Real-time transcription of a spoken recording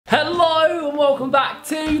welcome back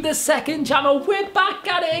to the second channel. We're back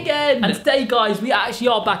at it again. And today, guys, we actually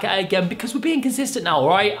are back at it again because we're being consistent now,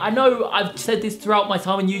 right? I know I've said this throughout my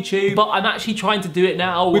time on YouTube, but I'm actually trying to do it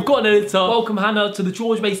now. We've got an editor. Welcome Hannah to the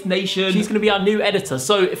Georgemason Nation. She's gonna be our new editor.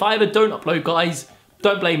 So if I ever don't upload, guys,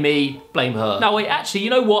 don't blame me, blame her. Now wait, actually, you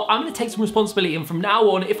know what? I'm gonna take some responsibility, and from now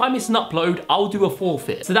on, if I miss an upload, I'll do a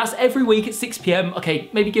forfeit. So that's every week at 6 PM. Okay,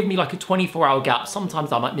 maybe give me like a 24-hour gap.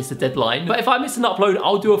 Sometimes I might miss a deadline. But if I miss an upload,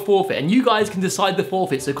 I'll do a forfeit, and you guys can decide the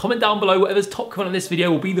forfeit. So comment down below, whatever's top comment on this video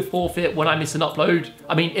will be the forfeit when I miss an upload.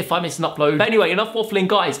 I mean, if I miss an upload. But anyway, enough waffling,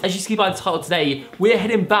 guys. As you see by the title today, we're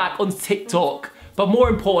heading back on TikTok, but more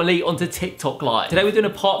importantly, onto TikTok Live. Today we're doing a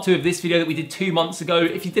part 2 of this video that we did 2 months ago.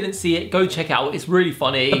 If you didn't see it, go check it out. It's really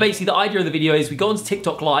funny. But basically, the idea of the video is we go onto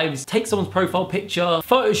TikTok Lives, take someone's profile picture,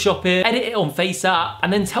 Photoshop it, edit it on FaceApp,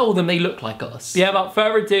 and then tell them they look like us. But yeah, without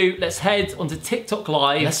further ado, let's head onto TikTok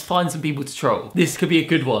Live. Let's find some people to troll. This could be a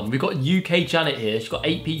good one. We've got UK Janet here. She's got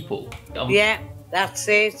 8 people. Yeah, that's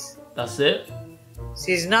it. That's it.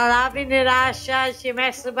 She's not having it, Asha. She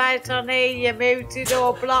messed about on here. You muted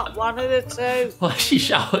or blocked, one of the two. Why is she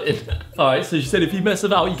shouting? All right, so she said if you mess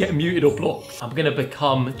about, you get muted or blocked. I'm gonna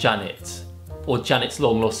become Janet. Or Janet's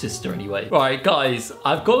long lost sister anyway. All right, guys,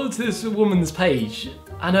 I've gone to this woman's page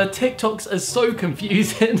and her TikToks are so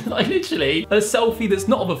confusing. Like literally, a selfie that's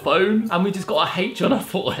not of a phone and we just got a H on her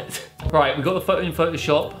forehead. Right, we got the photo in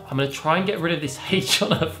Photoshop. I'm gonna try and get rid of this H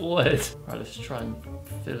on her forehead. All right, let's try and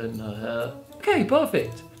fill in her hair. Okay,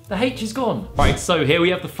 perfect. The H is gone. Right, so here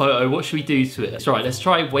we have the photo. What should we do to it? All right, let's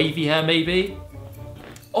try wavy hair maybe.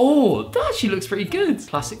 Oh, that actually looks pretty good.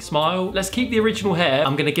 Classic smile. Let's keep the original hair.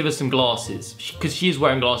 I'm gonna give her some glasses because she is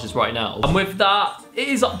wearing glasses right now. And with that, it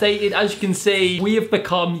is updated. As you can see, we have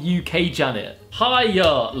become UK Janet.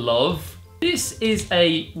 Hiya, love. This is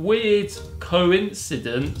a weird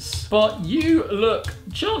coincidence, but you look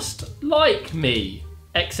just like me.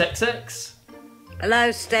 XXX.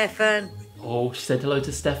 Hello, Stefan. Oh, she said hello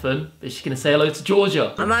to Stefan. Is she gonna say hello to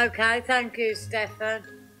Georgia? I'm okay, thank you, Stefan.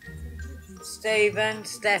 Stephen,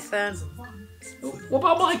 Stefan. What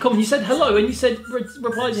about my comment? You said hello and you said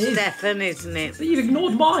reply to his. Stefan, isn't it? But you've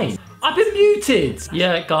ignored mine. I've been muted.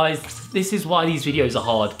 Yeah, guys, this is why these videos are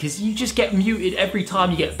hard, because you just get muted every time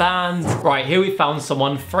you get banned. Right, here we found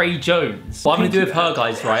someone, Frey Jones. What I'm gonna do with her,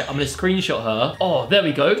 guys, right, I'm gonna screenshot her. Oh, there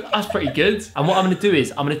we go. That's pretty good. And what I'm gonna do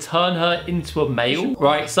is I'm gonna turn her into a male.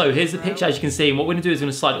 Right, so here's the picture, as you can see. And what we're gonna do is we're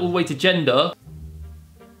gonna slide all the way to gender.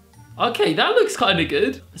 Okay, that looks kind of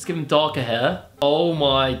good. Let's give him darker hair. Oh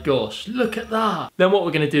my gosh, look at that. Then what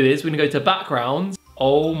we're gonna do is we're gonna go to background.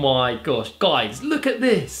 Oh my gosh, guys, look at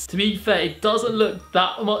this. To be fair, it doesn't look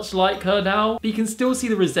that much like her now, but you can still see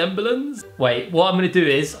the resemblance. Wait, what I'm gonna do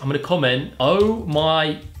is I'm gonna comment, oh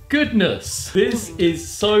my goodness, this is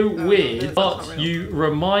so weird, but you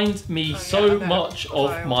remind me so much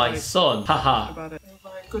of my son. Haha. Oh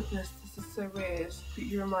my goodness, this is so weird, but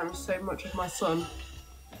you remind me so much of my son.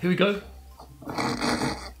 Here we go.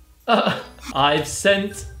 I've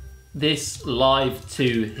sent this live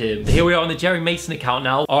to him. Here we are on the Georgemason account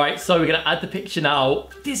now. All right, so we're gonna add the picture now.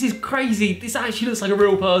 This is crazy. This actually looks like a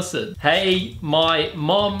real person. Hey, my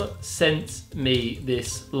mum sent me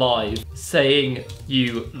this live saying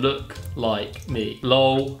you look like me.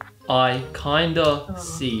 Lol, I kinda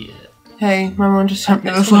see it. Hey, my mum just sent me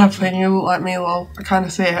this live saying you look like me, lol. I kinda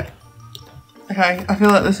see it. Okay, I feel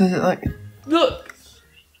like this is it, like... Look!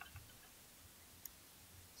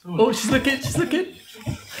 Oh, she's looking, she's looking.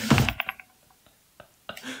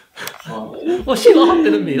 What's she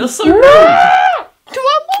laughing at me? That's so rude. Do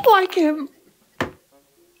I look like him?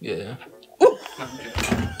 Yeah.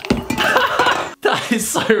 That is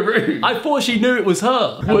so rude. I thought she knew it was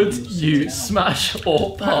her. Would you smash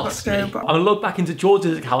or pass me? I'm gonna log back into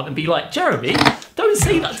George's account and be like, Jeremy, don't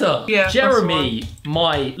say that to her. Yeah, Jeremy,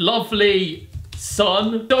 my lovely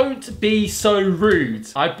son, don't be so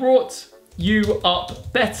rude. I brought you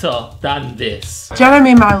up better than this.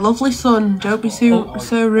 Jeremy, my lovely son, don't be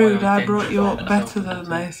so rude. I brought you up better than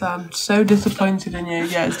this. I'm so disappointed in you.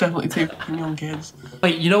 Yeah, it's definitely 2 fucking young kids.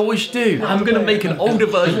 Wait, you know what we should do? I'm gonna make an older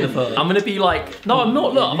version of her. I'm gonna be like, no, I'm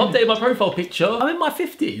not. Look, I've updated my profile picture. I'm in my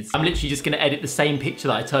 50s. I'm literally just gonna edit the same picture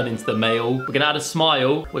that I turned into the male. We're gonna add a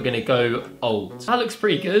smile. We're gonna go old. That looks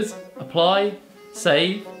pretty good. Apply,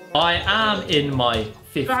 save. I am in my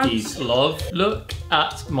 50s, love. Look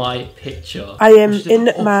at my picture. I am in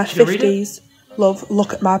my 50s, love.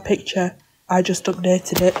 Look at my picture. I just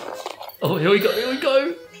updated it. Oh, here we go, here we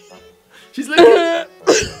go. She's looking. Why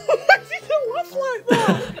did you laugh like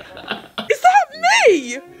that? Is that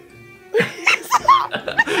me?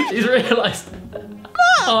 She's realised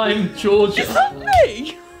I'm Georgia. Is that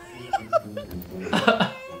me?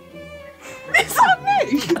 Is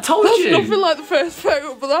told That's you. nothing like the first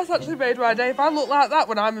photo, but that's actually made my day. If I look like that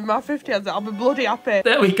when I'm in my 50s, I'll be bloody happy.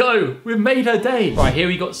 There we go. We've made her day. Right, here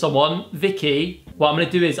we got someone, Vicky. What I'm gonna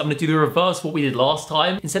do is I'm gonna do the reverse of what we did last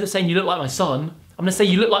time. Instead of saying you look like my son, I'm gonna say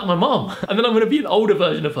you look like my mum. And then I'm gonna be an older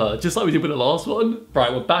version of her, just like we did with the last one.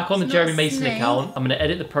 Right, we're back on the Georgemason account. I'm gonna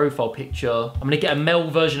edit the profile picture. I'm gonna get a male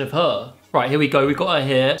version of her. Right, here we go, we've got her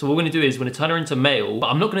here. So what we're gonna do is we're gonna turn her into male, but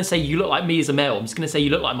I'm not gonna say you look like me as a male. I'm just gonna say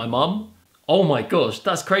you look like my mum. Oh my gosh,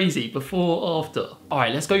 that's crazy. Before, after. All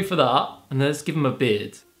right, let's go for that. And let's give him a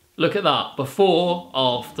beard. Look at that, before,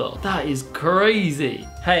 after. That is crazy.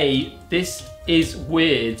 Hey, this is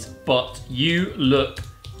weird, but you look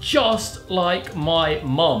just like my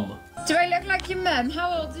mum. Do I look like your mum?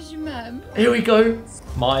 How old is your mum? Here we go.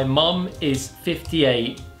 My mum is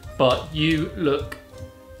 58, but you look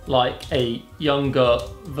like a younger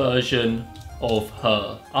version of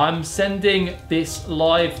her. I'm sending this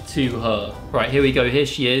live to her. Right, here we go. Here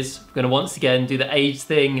she is. We're gonna once again do the age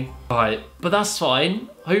thing. All right, but that's fine.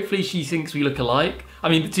 Hopefully she thinks we look alike. I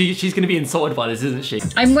mean, she's gonna be insulted by this, isn't she?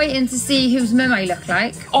 I'm waiting to see whose mum I look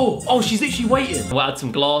like. Oh, she's literally waiting. We'll add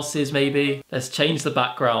some glasses, maybe. Let's change the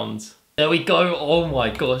background. There we go. Oh my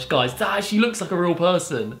gosh, guys, that actually looks like a real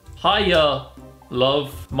person. Hiya,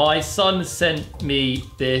 love. My son sent me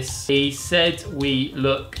this. He said we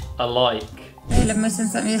look alike. I love my son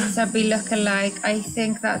sent me this and said we look alike. I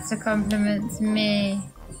think that's a compliment to me.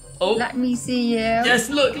 Oh. Let me see you. Yes,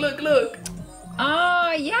 look.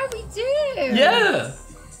 Oh, yeah, we do. Yeah.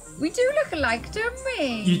 We do look alike, don't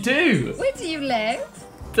we? You do. Where do you live?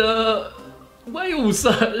 The Wales.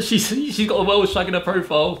 she's got a Welsh flag in her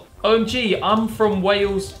profile. OMG, I'm from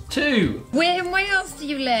Wales too. Where in Wales do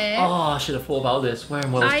you live? Oh, I should have thought about this. Where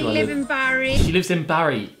in Wales do I live? I live in Barry. She lives in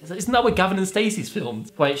Barry. Isn't that where Gavin and Stacey's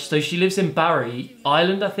filmed? Wait, so she lives in Barry,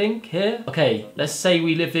 Ireland, I think, here? Okay, let's say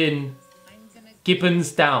we live in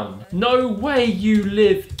Gibbons Down. No way you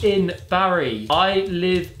live in Barry. I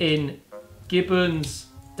live in Gibbons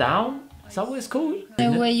Down? Is that what it's called?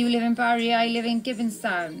 No way you live in Barry, I live in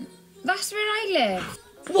Gibbonstown. That's where I live.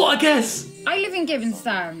 What a guess! I live in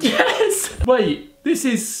Gibbonstown. Yes! Wait, this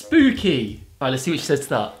is spooky. Right, let's see what she says to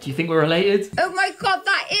that. Do you think we're related? Oh my god,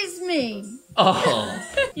 that is me! Oh.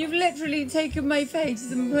 You've literally taken my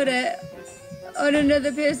face and put it on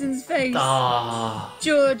another person's face. Ah.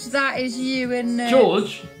 George, that is you in there.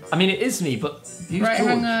 George? I mean, it is me, but who's Right, George?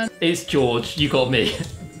 hang on. It's George. You got me.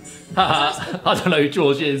 I don't know who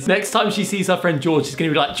George is. Next time she sees her friend George, she's gonna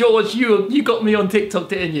be like, George, you got me on TikTok,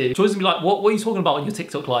 didn't you? George's gonna be like, what are you talking about on your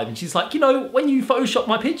TikTok live? And she's like, you know, when you photoshopped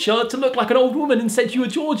my picture to look like an old woman and said you were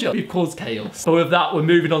Georgia. We've caused chaos. But with that, we're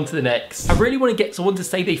moving on to the next. I really want to get someone to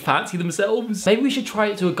say they fancy themselves. Maybe we should try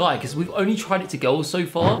it to a guy, because we've only tried it to girls so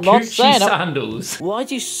far. Not Gucci saying sandals. Why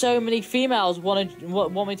do so many females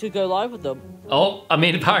want me to go live with them? Oh, I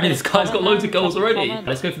mean, apparently this guy's got loads of girls already.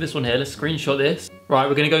 Let's go for this one here. Let's screenshot this. Right,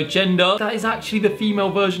 we're gonna go gender. That is actually the female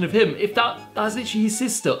version of him. If that's literally his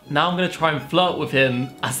sister. Now I'm gonna try and flirt with him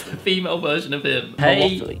as the female version of him.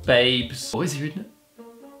 Hey, babes. Oh, is he reading it?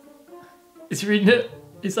 Is he reading it?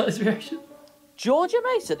 Is that his reaction?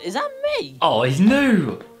 Georgemason, is that me? Oh, he's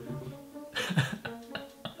new.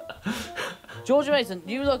 Georgemason,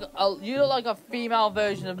 you look like a female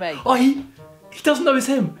version of me. Oh, he doesn't know it's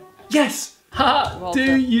him. Yes. Ha, Well,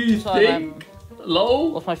 do you sorry, think?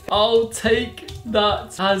 Lol. What's my I'll take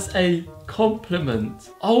that as a compliment.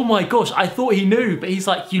 Oh my gosh, I thought he knew, but he's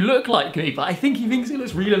like, you look like me, but I think he thinks it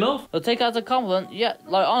looks real enough. I'll take that as a compliment. Yeah,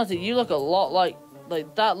 like honestly, you look a lot like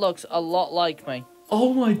that looks a lot like me.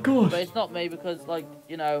 Oh my gosh. But it's not me because like,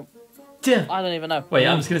 you know, Yeah. I don't even know. Wait,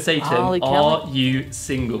 I'm just gonna say to him, Holy are you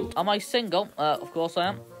single? Am I single? Of course I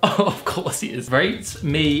am. Oh, of course he is. Rate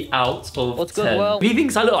me out of What's 10. good, well- If he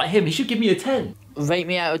thinks I look like him, he should give me a 10. Rate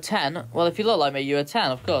me out of 10? Well, if you look like me, you're a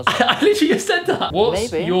 10, of course. I literally just said that.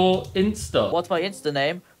 What's Maybe. your Insta? What's my Insta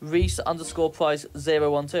name?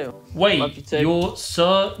 Reese_Price012. Wait, Love you too. your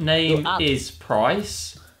surname Your is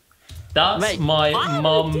Price? That's Mate, my I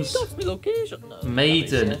mum's haven't my location. No,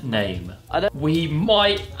 maiden name. I don't- We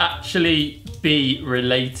might actually be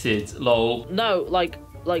related, lol. No, like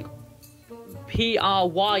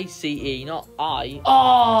Pryce, not I.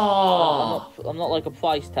 Oh, I'm not like a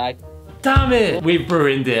price tag. damn it. We've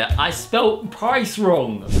ruined it. I spelt price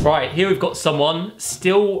wrong. Right, here we've got someone,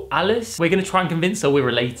 still Alice. We're going to try and convince her we're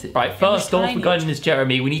related. Right, first off, we're going in as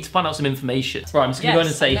Jeremy. We need to find out some information. Right, I'm just going to go in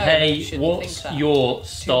and say, I know, hey, you shouldn't what's think that. your Too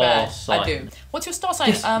star bad. sign? I do. What's your star sign?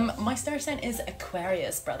 Yes. My star sign is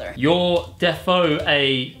Aquarius, brother. You're defo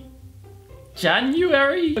a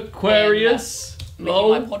January Aquarius. Making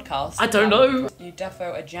Lol. my podcast. I don't know. You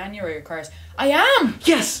defo a January Aquarius. I am!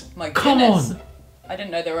 Yes! My Come goodness. on! I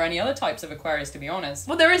didn't know there were any other types of Aquarius, to be honest.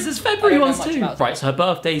 Well, there's February ones too. Right, so her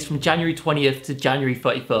birthday's from January 20th to January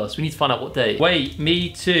 31st. We need to find out what day. Wait, me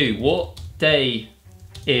too. What day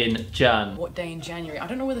in Jan? What day in January? I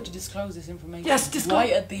don't know whether to disclose this information. Yes, disclose.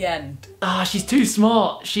 Right at the end. Ah, she's too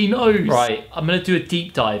smart. She knows. Right, I'm gonna do a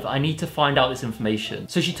deep dive. I need to find out this information.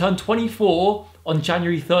 So she turned 24 on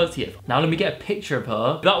January 30th. Now let me get a picture of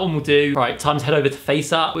her. That one will do. Right, time to head over to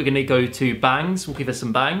FaceApp. We're gonna go to bangs. We'll give her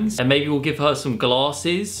some bangs. And maybe we'll give her some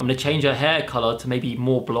glasses. I'm gonna change her hair color to maybe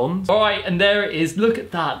more blonde. All right, and there it is. Look at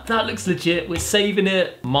that. That looks legit. We're saving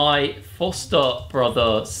it. My foster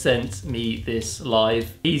brother sent me this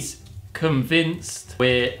live. He's convinced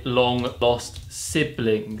we're long lost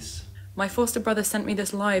siblings. My foster brother sent me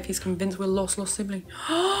this live. He's convinced we're lost siblings.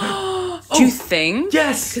 Do you think?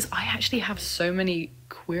 Yes! Because I actually have so many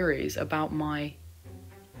queries about my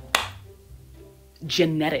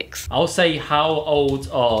genetics. I'll say, how old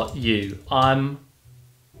are you? I'm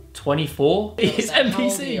 24. It's How old are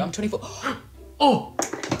NPC. you? I'm 24. Oh!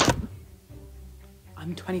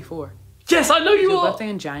 I'm 24. Yes, I know you Your are! birthday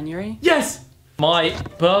in January? Yes! My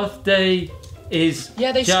birthday is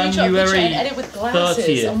Yeah, they screenshot a picture January and edit with glasses.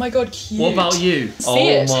 30th. Oh my god, cute. What about you? See Oh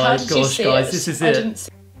it? my How did you gosh, see guys, it? this is I it. didn't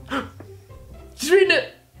see. She's reading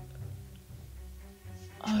it!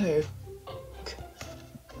 Oh.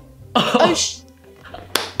 Oh,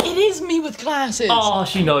 it is me with glasses. Oh,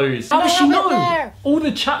 she knows. How does I she have it know? there. All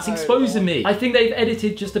the chat's exposing me. I think they've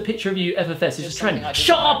edited just a picture of you, FFS. It's a trend.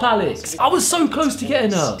 Shut up, Alex. I was so close to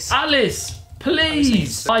getting her. Alice,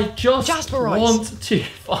 please. I just want to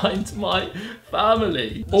find my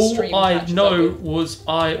family. All I know was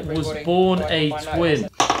I was born a twin.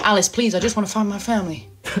 Alice, please, I just want to find my family.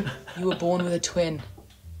 You were born with a twin.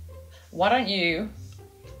 Why don't you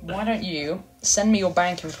send me your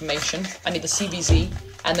bank information? I need the CVZ,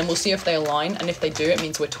 and then we'll see if they align, and if they do, it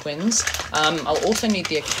means we're twins. I'll also need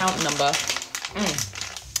the account number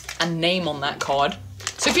and name on that card.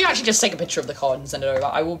 So if you actually just take a picture of the card and send it over,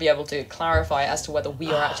 I will be able to clarify as to whether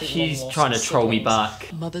we are actually She's long-lost trying to troll me siblings.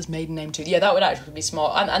 back. Mother's maiden name too. Yeah, that would actually be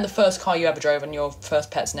smart. And the first car you ever drove and your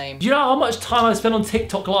first pet's name. Do you know how much time I've spent on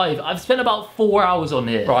TikTok Live? I've spent about 4 hours on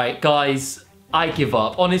here. Right, guys, I give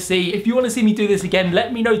up. Honestly, if you want to see me do this again,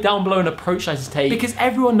 let me know down below an approach I should take, because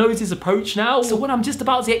everyone knows his approach now. So when I'm just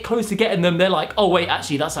about to get close to getting them, they're like, oh wait,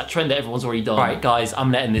 actually that's that trend that everyone's already done. All right, guys, I'm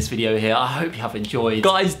letting this video here. I hope you have enjoyed.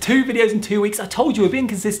 Guys, 2 videos in 2 weeks. I told you we're being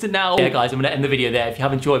consistent now. Yeah, guys, I'm gonna end the video there. If you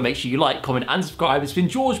have enjoyed, make sure you like, comment, and subscribe. It's been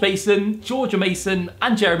Georgemason,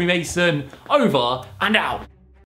 and Jeremy Mason, over and out.